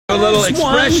A little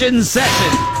expression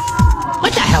session.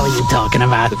 What the hell are you talking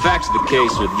about? The facts of the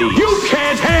case are these. You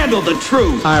can't handle the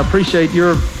truth. I appreciate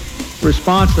your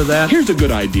response to that. Here's a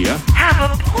good idea.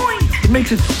 Have a point. It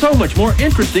makes it so much more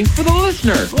interesting for the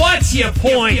listener. What's your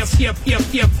point? Your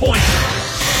point.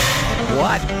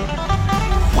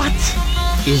 What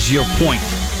is your point?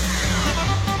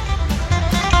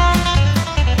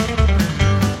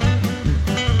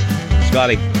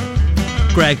 Scotty.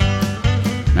 Greg.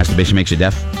 Masturbation makes you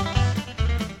deaf?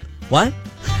 What?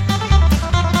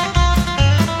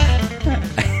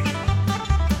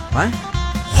 What?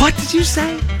 What did you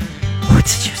say? What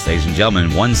did you say? Ladies and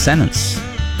gentlemen, one sentence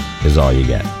is all you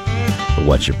get. But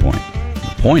what's your point?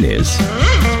 The point is,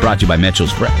 it's brought to you by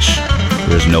Mitchell's Fresh.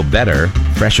 There's no better,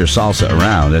 fresher salsa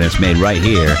around, and it's made right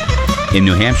here in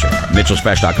New Hampshire.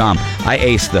 MitchellsFresh.com. I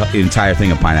aced the entire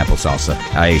thing of pineapple salsa.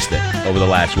 I aced it over the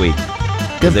last week.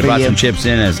 Good They for brought you. some chips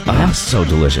in as, so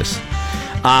delicious.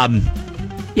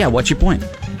 Yeah, what's your point?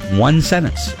 One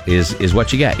sentence is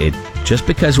what you get. It just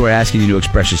because we're asking you to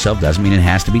express yourself doesn't mean it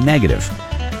has to be negative.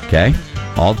 Okay?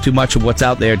 All too much of what's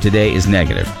out there today is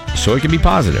negative. So it can be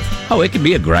positive. Oh, it can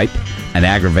be a gripe, an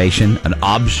aggravation, an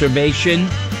observation.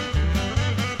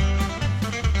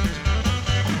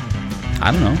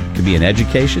 I don't know. It could be an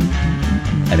education,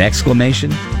 an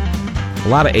exclamation. A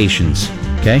lot of Asians.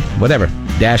 Okay? Whatever.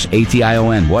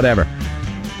 -ATION, whatever.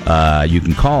 You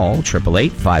can call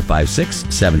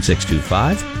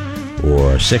 888-556-7625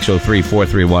 or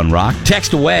 603-431-ROCK.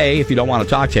 Text away if you don't want to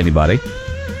talk to anybody.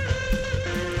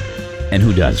 And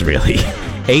who does, really?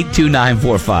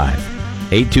 82945.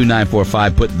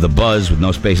 82945. Put the buzz with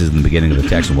no spaces in the beginning of the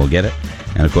text and we'll get it.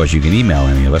 And, of course, you can email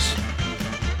any of us.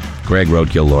 Greg,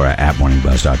 Roadkill, Laura at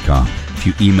morningbuzz.com. If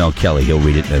you email Kelly, he'll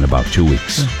read it in about 2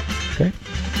 weeks. Okay?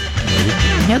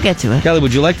 He'll get to it. Kelly,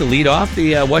 would you like to lead off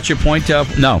the what's your point?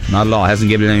 No, not at all. Hasn't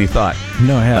given it any thought.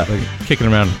 No, I have. Kicking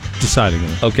around, deciding.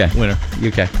 Okay. Winner.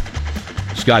 Okay.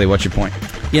 Scotty, what's your point?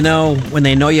 You know, when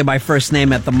they know you by first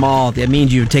name at the mall, that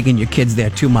means you're taking your kids there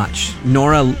too much.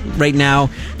 Nora, right now,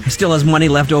 still has money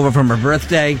left over from her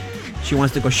birthday. She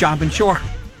wants to go shopping, sure.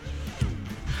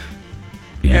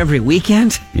 Yeah. Every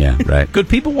weekend. Yeah, right. Good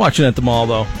people watching at the mall,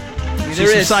 though.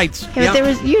 There is. Sights. Yeah, but there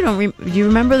was. Do you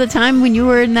remember the time when you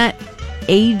were in that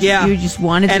age? Yeah. You just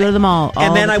wanted to go to the mall.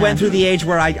 And then I time. went through the age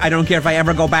where I don't care if I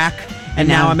ever go back. And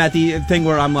now I'm at the thing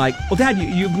where I'm like, well, Dad,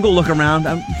 you can go look around.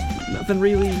 Nothing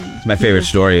really. It's my favorite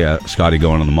story, Scotty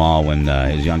going to the mall when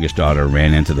his youngest daughter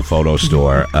ran into the photo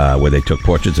store where they took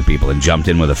portraits of people and jumped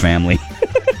in with a family.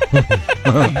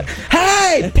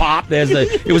 Hey, pop!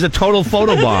 It was a total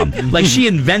photo bomb. Like she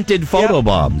invented photo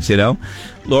bombs, you know?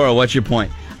 Laura, what's your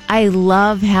point? I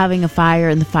love having a fire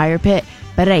in the fire pit,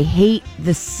 but I hate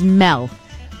the smell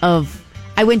of.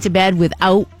 I went to bed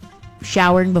without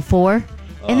showering before.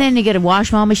 And then you got to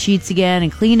wash all my sheets again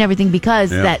and clean everything because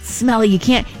that smell, you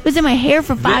can't. It was in my hair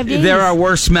for 5 days. There are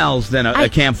worse smells than a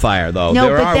campfire, though. No,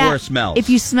 there but are worse smells. If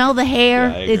you smell the hair,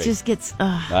 Yeah, I agree. it just gets.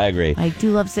 I agree. I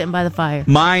do love sitting by the fire.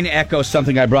 Mine echoes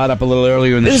something I brought up a little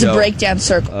earlier in the show. It was a breakdance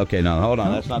circle. Okay, no, hold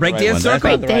on. That's not Breakdance the right one. That's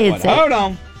circle? not the right one. Breakdance. Hold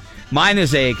on. Mine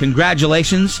is a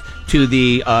congratulations to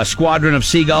the squadron of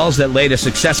seagulls that laid a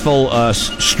successful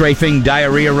strafing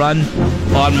diarrhea run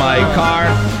on my car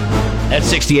at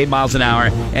 68 miles an hour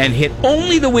and hit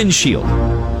only the windshield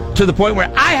to the point where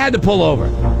I had to pull over.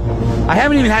 I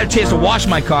haven't even had a chance to wash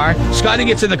my car. Scotty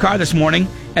gets in the car this morning,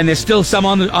 and there's still some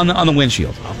on the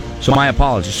windshield. So my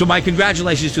apologies. So my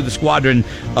congratulations to the squadron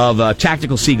of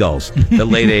tactical seagulls that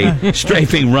laid a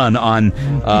strafing run on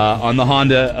the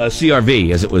Honda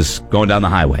CRV as it was going down the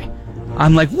highway.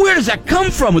 I'm like, where does that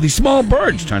come from with these small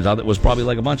birds? Turns out it was probably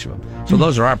like a bunch of them. So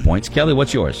those are our points. Kelly,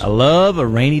 what's yours? I love a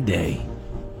rainy day.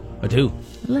 I do.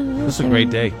 This is a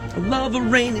great day. I love a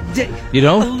rainy day. You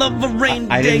don't? I love a rainy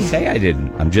I day. didn't say I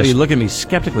didn't. I'm Oh, just. you look at me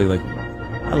skeptically like,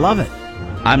 I love it.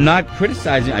 I'm not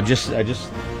criticizing. I just. It's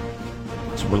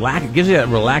it gives you that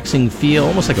relaxing feel,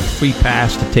 almost like a free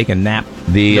pass to take a nap.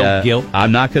 No guilt.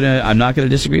 I'm not gonna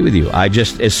disagree with you. I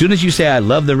just, as soon as you say I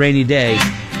love the rainy day,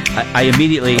 I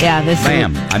immediately bam. I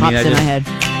pops mean, in my head.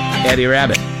 Eddie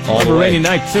Rabbit all Love the a way. rainy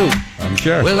night too. I'm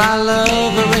sure. Well, I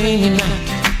love a rainy night.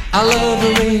 I love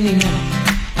a rainy night.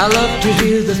 I love to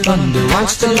hear the thunder,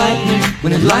 watch the lightning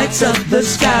when it lights up the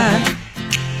sky.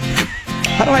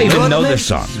 How do I even know this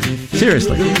song?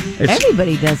 Seriously.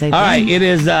 Everybody does, I think. All right, it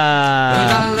is. All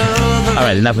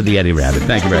right, enough with the Eddie Rabbit.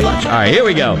 Thank you very much. All right, here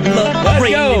we go.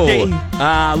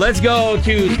 Let's go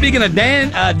to, speaking of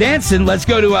dancing, let's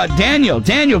go to Daniel.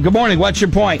 Daniel, good morning. What's your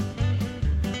point?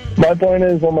 My point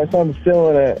is, when my son's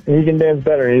feeling it, he can dance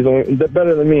better. He's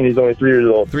better than me, and he's only 3 years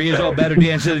old. 3 years old, better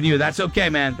dancer than you. That's okay,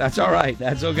 man. That's all right.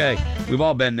 That's okay. We've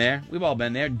all been there.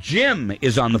 Jim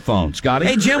is on the phone. Scotty?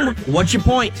 Hey, Jim, what's your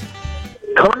point?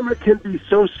 Karma can be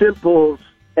so simple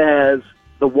as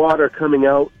the water coming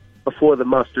out before the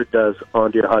mustard does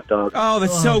onto your hot dog. Oh,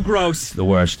 that's so gross. The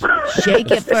worst. Shake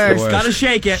it first. Gotta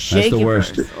shake it. That's the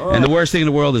worst. And the worst thing in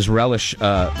the world is relish,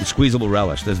 squeezable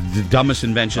relish. That's the dumbest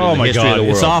invention in the history of the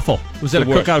world. It's awful. I was at a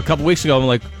cookout a couple weeks ago. I'm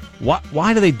like,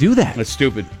 why do they do that? It's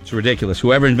stupid. It's ridiculous.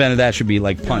 Whoever invented that should be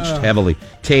punched heavily,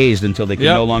 tased until they can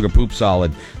no longer poop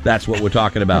solid. That's what we're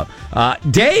talking about.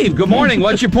 Dave, good morning.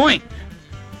 What's your point?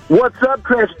 What's up,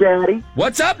 Chris Daddy?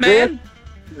 What's up, man?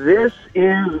 This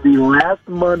is the last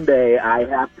Monday I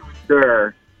have to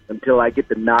endure until I get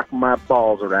to knock my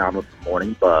balls around with the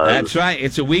morning buzz. That's right.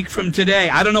 It's a week from today.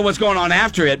 I don't know what's going on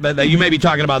after it, but you may be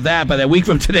talking about that. But a week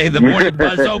from today, the Morning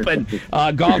Buzz Open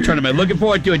golf tournament. Looking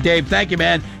forward to it, Dave. Thank you,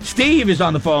 man. Steve is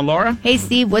on the phone. Laura? Hey,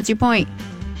 Steve, what's your point?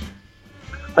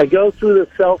 I go through the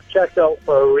self-checkout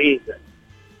for a reason.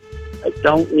 I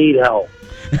don't need help.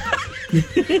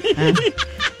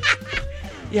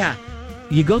 Yeah.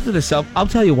 You go through the I'll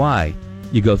tell you why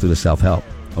you go through the self-help,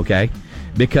 okay?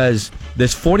 Because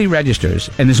there's 40 registers,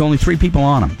 and there's only 3 people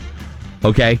on them,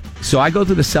 okay? So I go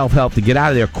through the self-help to get out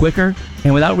of there quicker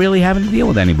and without really having to deal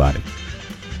with anybody.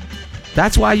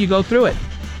 That's why you go through it.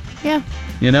 Yeah.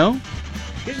 You know?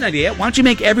 Here's an idea. Why don't you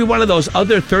make every one of those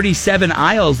other 37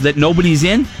 aisles that nobody's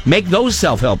in, make those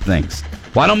self-help things?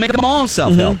 Why don't make them all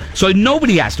self-help? So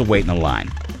nobody has to wait in a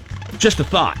line. Just a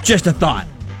thought. Just a thought.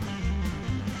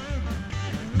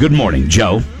 Good morning,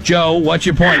 Joe. Joe, what's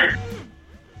your point?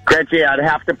 Gretchen, I'd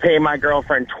have to pay my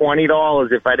girlfriend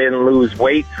 $20 if I didn't lose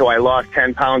weight, so I lost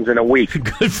 10 pounds in a week.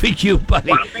 Good for you,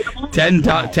 buddy. 10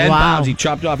 pounds. He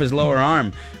chopped off his lower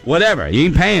arm. Whatever. You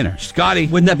ain't paying her. Scotty.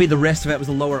 Wouldn't that be the rest of it was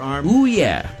the lower arm? Ooh,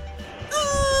 yeah.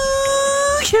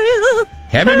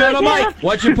 Heavy Metal Mike,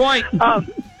 what's your point?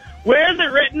 Where is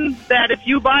it written that if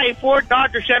you buy a Ford,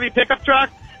 Dodge, or Chevy pickup truck,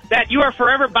 that you are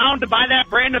forever bound to buy that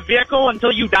brand of vehicle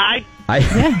until you die?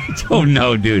 I don't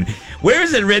know, dude. Where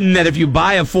is it written that if you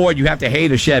buy a Ford, you have to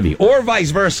hate a Chevy? Or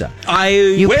vice versa?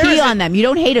 You pee on them. You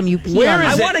don't hate them. You pee on them.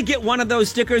 I want to get one of those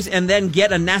stickers and then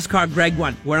get a NASCAR Greg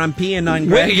one where I'm peeing on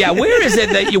Greg. Where is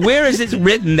it where is it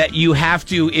written that you have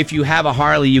to, if you have a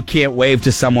Harley, you can't wave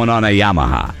to someone on a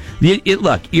Yamaha?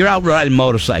 Look, you're out riding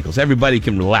motorcycles. Everybody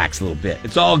can relax a little bit.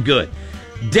 It's all good.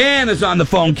 Dan is on the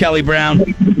phone, Kelly Brown.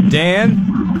 Dan,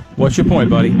 what's your point,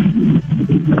 buddy?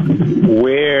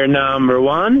 We're number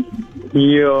 1.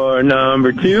 You're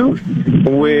number 2.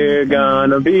 We're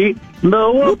gonna beat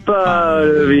the whoop out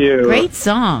of you. Great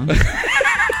song.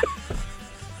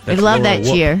 I love that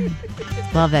cheer.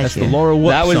 Love that That's cheer. the Laura Whoop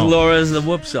That was song. Laura's the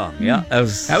whoop song. Yeah, that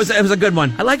was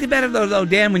I liked it better though,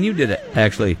 Dan, when you did it.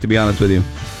 Actually, to be honest with you.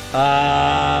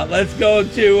 Let's go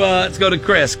to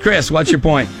Chris. Chris, what's your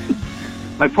point?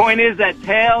 My point is that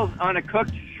tails on a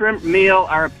cooked shrimp meal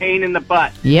are a pain in the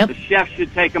butt. Yep. The chef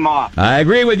should take them off. I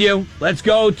agree with you. Let's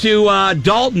go to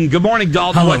Dalton. Good morning,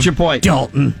 Dalton. Hello, what's your point?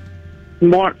 Dalton.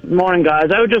 Morning,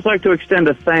 guys. I would just like to extend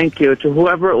a thank you to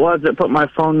whoever it was that put my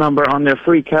phone number on their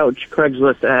free couch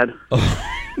Craigslist ad.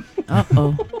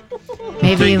 Uh-oh.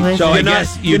 Maybe it was... So I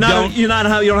guess you don't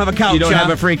have a couch. You don't have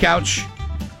a free couch?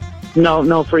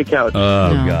 No free couch.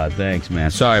 Oh, No. God, thanks,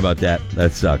 man. Sorry about that.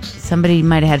 That sucks. Somebody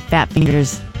might have had fat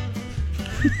fingers.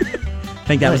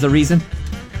 Think that was the reason?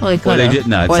 Well, it Well, could they have. didn't.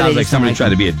 No, it Or they sounds like just somebody don't tried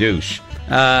to them. be a douche.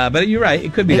 But you're right.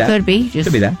 It could be It that. could be. Just-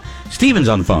 Could be that. Steven's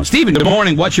on the phone. Steven, good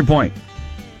morning. What's your point?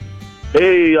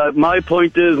 Hey, my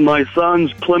point is my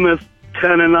son's Plymouth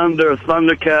 10 and under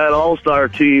Thundercat All-Star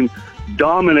team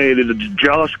dominated the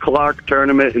Josh Clark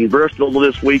tournament in Bristol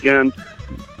this weekend.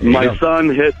 My go. son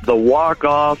hit the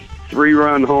walk-off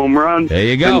 3-run home run. There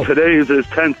you go. And today is his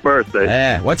 10th birthday.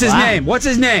 Yeah. What's his name? What's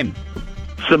his name?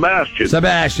 Sebastian.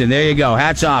 Sebastian. There you go.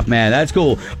 Hats off, man. That's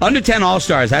cool. Under 10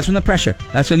 All-Stars. That's when the pressure.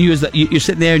 That's when you're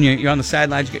sitting there and you're on the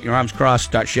sidelines. You get your arms crossed,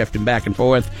 start shifting back and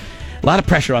forth. A lot of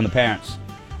pressure on the parents.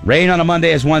 Rain on a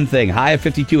Monday is one thing. High of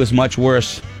 52 is much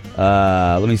worse.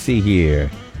 Let me see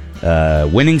here.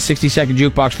 Winning 60-second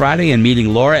Jukebox Friday and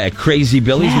meeting Laura at Crazy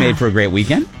Billy's made for a great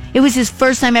weekend. It was his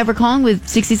first time ever calling with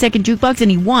 60-second jukebox, and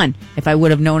he won. If I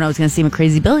would have known I was going to see him at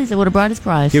Crazy Billy's, I would have brought his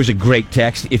prize. Here's a great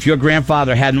text. If your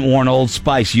grandfather hadn't worn Old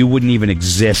Spice, you wouldn't even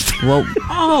exist. Whoa.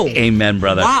 Oh. Amen,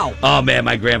 brother. Wow. Oh, man,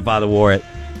 my grandfather wore it.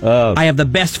 Oh. I have the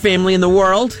best family in the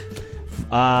world.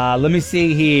 Let me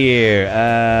see here.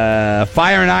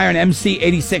 Fire and Iron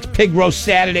MC86 Pig Roast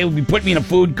Saturday will be putting me in a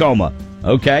food coma.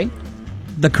 Okay.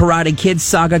 The Karate Kid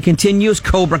saga continues.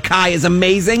 Cobra Kai is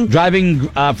amazing. Driving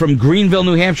from Greenville,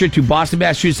 New Hampshire to Boston,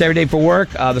 Massachusetts every day for work.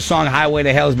 The song Highway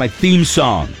to Hell is my theme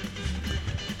song.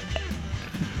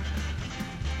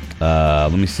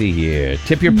 Let me see here.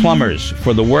 Tip your plumbers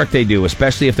for the work they do,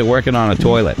 especially if they're working on a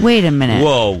toilet. Wait a minute.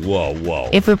 Whoa.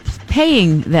 If we're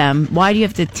paying them, why do you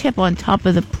have to tip on top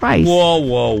of the price?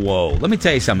 Whoa. Let me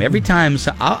tell you something. Every time,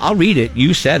 I'll read it.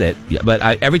 You said it. But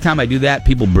every time I do that,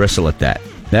 people bristle at that.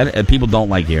 People don't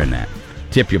like hearing that.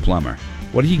 Tip your plumber.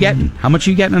 What are you getting? How much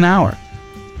are you getting an hour?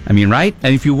 I mean, right?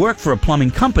 And if you work for a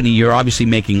plumbing company, you're obviously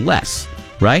making less,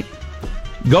 right?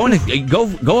 Go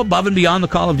above and beyond the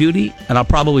call of duty, and I'll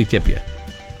probably tip you.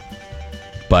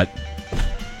 But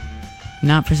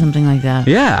not for something like that.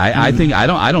 Yeah, I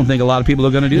don't think a lot of people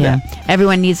are going to do that.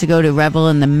 Everyone needs to go to Revel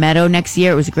in the Meadow next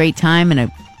year. It was a great time and a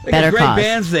better great cause.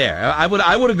 Bands there. I would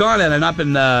have gone had I not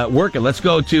been working. Let's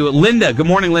go to Linda. Good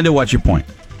morning, Linda. What's your point?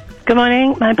 Good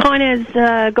morning. My point is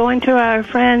going to our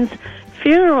friend's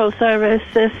funeral service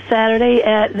this Saturday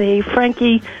at the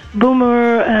Frankie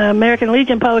Boomer American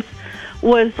Legion Post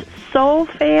was so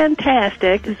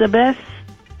fantastic. It's the best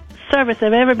service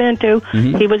I've ever been to.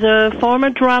 Mm-hmm. He was a former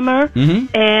drummer,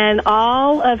 and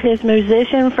all of his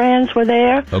musician friends were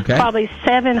there. Okay. Probably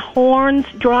 7 horns,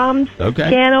 drums,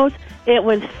 pianos. It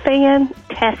was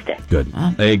fantastic. Good.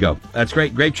 There you go. That's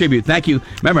great. Great tribute. Thank you.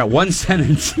 Remember, one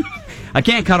sentence. I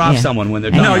can't cut off someone when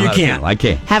they're done. No, you can't. I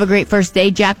can't. Have a great first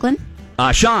day, Jacqueline.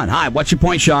 Sean, hi. What's your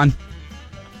point, Sean?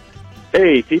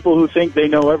 Hey, people who think they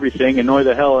know everything annoy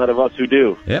the hell out of us who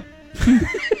do. Yep.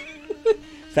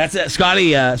 That's it.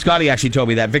 Scotty actually told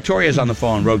me that. Victoria's on the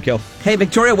phone, Roadkill. Hey,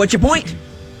 Victoria, what's your point?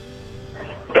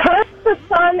 Curse the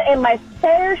sun and my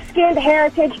fair-skinned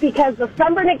heritage because the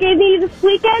sunburn it gave me this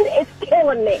weekend is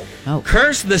killing me. Oh.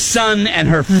 Curse the sun and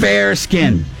her fair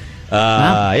skin.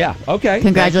 Yeah, okay.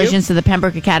 Congratulations to the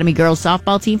Pembroke Academy girls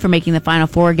softball team for making the Final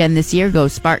Four again this year. Go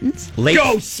Spartans.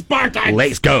 Go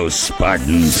Spartans! Go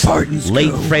Spartans!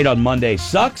 Late freight on Monday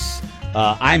sucks.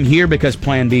 I'm here because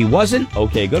Plan B wasn't.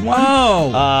 Okay, good one.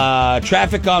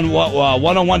 Traffic on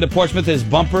 101 to Portsmouth is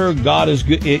bumper. God is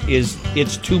good.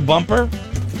 It's too bumper.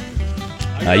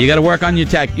 You got to work on your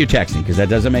texting because that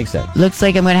doesn't make sense. Looks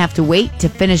like I'm going to have to wait to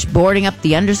finish boarding up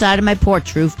the underside of my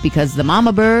porch roof because the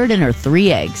mama bird and her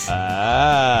 3 eggs.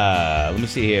 Let me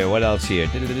see here. What else here?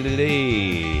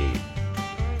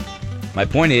 My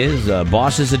point is,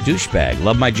 boss is a douchebag.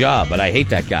 Love my job, but I hate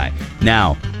that guy.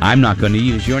 Now, I'm not going to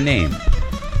use your name,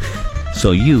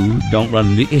 so you don't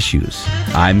run into issues.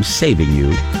 I'm saving you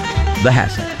the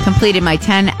hassle. Completed my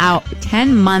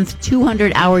 10-month,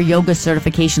 200-hour yoga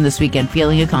certification this weekend.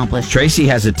 Feeling accomplished. Tracy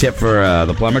has a tip for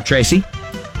the plumber. Tracy?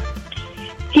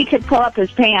 He could pull up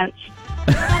his pants.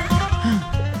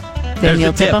 Then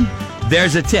you'll tip him?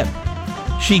 There's a tip.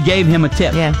 She gave him a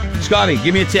tip. Yeah. Scotty,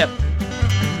 give me a tip.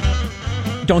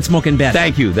 Don't smoke in bed.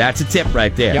 Thank you. That's a tip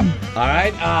right there. Yep. All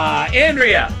right.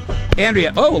 Andrea.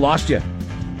 Oh, lost you.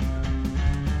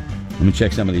 Let me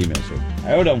check some of the emails here.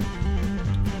 Hold on.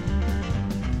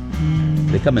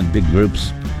 They come in big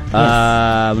groups.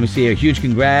 Yes. Let me see here. Huge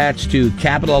congrats to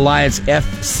Capital Alliance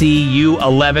FCU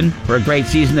 11 for a great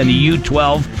season and the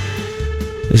U12.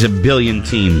 There's a billion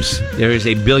teams. There is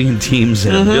a billion teams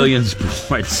and a billion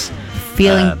sports.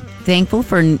 Feeling thankful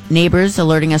for neighbors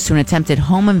alerting us to an attempted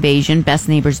home invasion. Best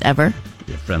neighbors ever.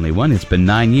 A friendly one. It's been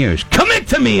 9 years. Commit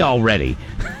to me already.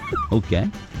 Okay.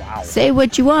 Wow. Say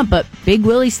what you want, but Big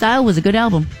Willie Style was a good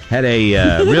album. Had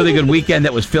a really good weekend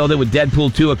that was filled in with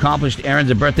Deadpool 2. Accomplished errands,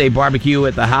 a birthday barbecue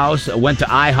at the house. Went to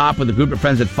IHOP with a group of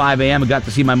friends at 5 a.m. and got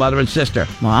to see my mother and sister.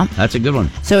 Wow. That's a good one.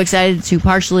 So excited to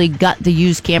partially gut the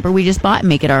used camper we just bought and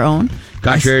make it our own.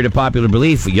 Contrary to popular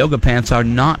belief, yoga pants are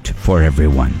not for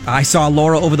everyone. I saw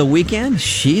Laura over the weekend.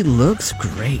 She looks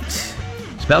great.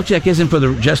 Spell check isn't for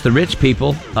just the rich people.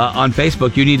 On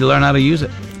Facebook, you need to learn how to use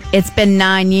it. It's been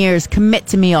 9 years. Commit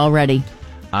to me already.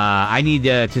 I need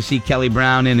to see Kelly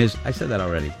Brown in his... I said that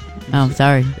already. Oh,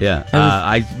 sorry. Yeah.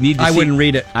 I wouldn't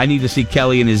read it. I need to see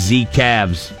Kelly in his Z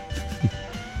calves.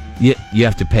 You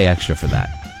have to pay extra for that.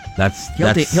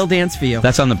 He'll dance for you.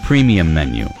 That's on the premium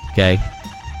menu, okay?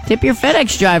 Tip your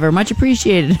FedEx driver. Much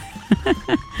appreciated.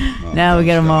 Now we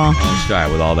get them all. I'll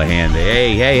start with all the hand.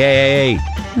 Hey.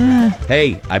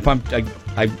 Hey, I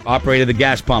operated the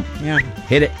gas pump. Yeah.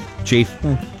 Hit it, Chief.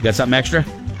 You got something extra?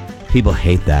 People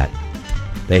hate that.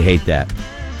 They hate that.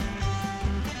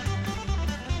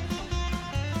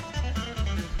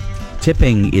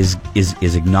 Tipping is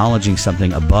acknowledging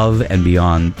something above and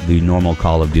beyond the normal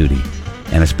call of duty.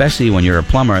 And especially when you're a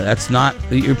plumber,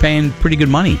 you're paying pretty good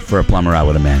money for a plumber, I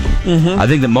would imagine. Mm-hmm. I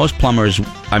think that most plumbers,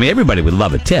 everybody would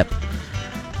love a tip,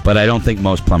 but I don't think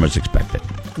most plumbers expect it.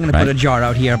 I'm going to put a jar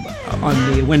out here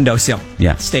on the windowsill.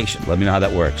 Yeah. Station. Let me know how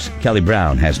that works. Kelly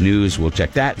Brown has news. We'll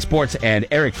check that. Sports and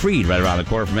Eric Freed right around the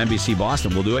corner from NBC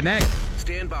Boston. We'll do it next.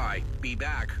 Stand by. Be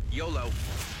back. YOLO.